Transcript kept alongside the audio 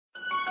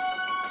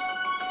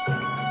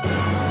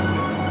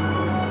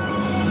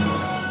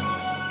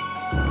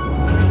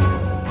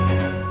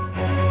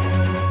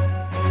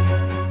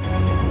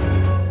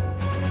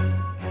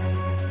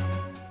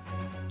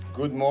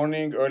Good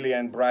morning, early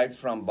and bright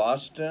from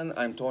Boston.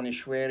 I'm Toni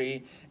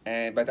Choueiri,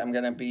 but I'm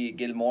going to be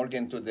Gil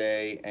Morgan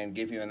today and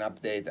give you an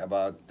update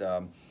about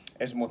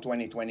ESMO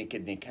 2020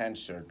 kidney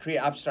cancer. Three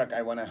abstracts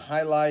I want to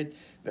highlight.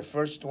 The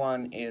first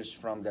one is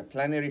from the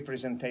plenary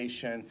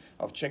presentation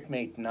of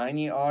CheckMate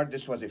 9ER.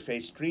 This was a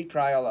phase 3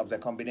 trial of the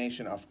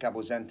combination of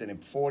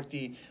cabozantinib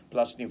 40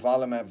 plus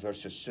nivolumab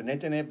versus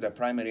sunitinib. The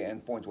primary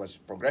endpoint was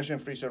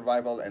progression-free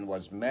survival and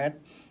was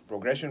met.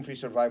 Progression-free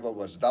survival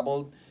was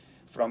doubled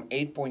from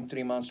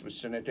 8.3 months with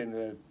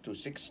sunitinib to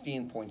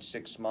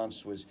 16.6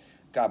 months with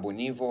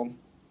cabo-nivo.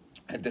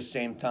 At the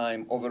same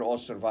time, overall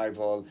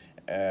survival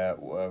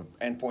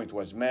endpoint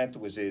was met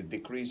with a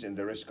decrease in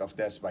the risk of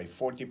death by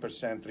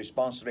 40%.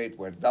 Response rate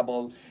were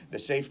double. The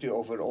safety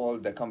overall,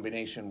 the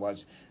combination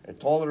was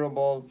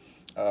tolerable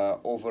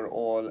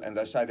overall, and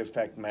the side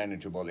effect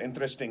manageable.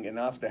 Interesting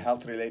enough, the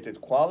health-related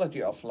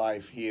quality of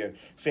life here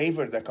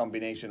favored the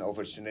combination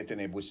over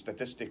sunitinib with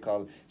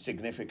statistical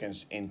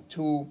significance in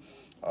two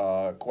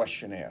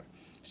questionnaire.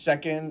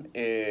 Second,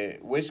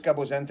 with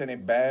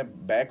cabozantinib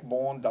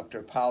backbone,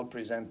 Dr. Powell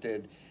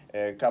presented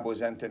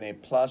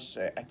cabozantinib plus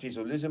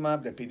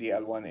atezolizumab, the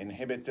PD-L1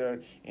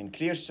 inhibitor, in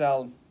clear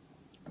cell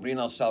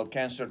renal cell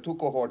cancer, two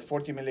cohort,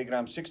 40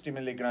 milligram, 60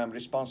 milligram,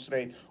 response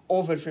rate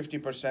over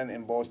 50%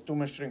 in both,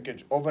 tumor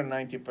shrinkage over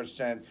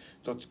 90%,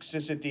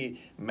 toxicity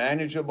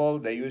manageable,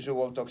 the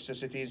usual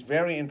toxicities.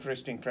 Very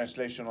interesting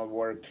translational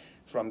work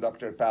from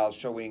Dr. Powell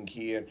showing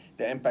here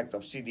the impact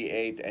of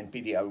CD8 and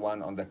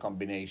PD-L1 on the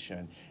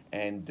combination.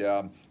 And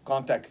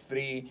contact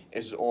 3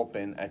 is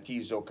open,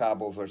 atezo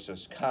cabo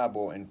versus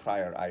cabo in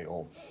prior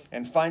IO.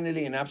 And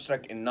finally, an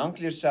abstract in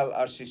non-clear cell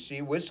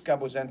RCC with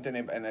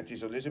cabozantinib and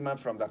atezolizumab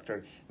from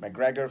Dr.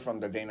 McGregor from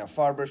the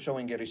Dana-Farber,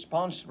 showing a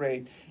response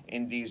rate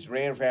in these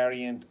rare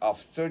variant of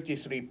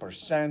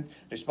 33%.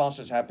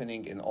 Responses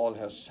happening in all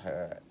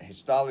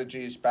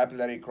histologies,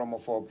 papillary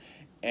chromophobe,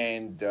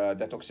 and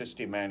the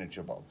toxicity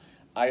manageable.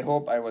 I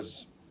hope I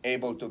was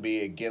able to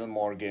be a Gil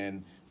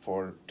Morgan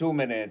for 2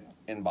 minutes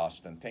in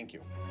Boston. Thank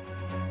you.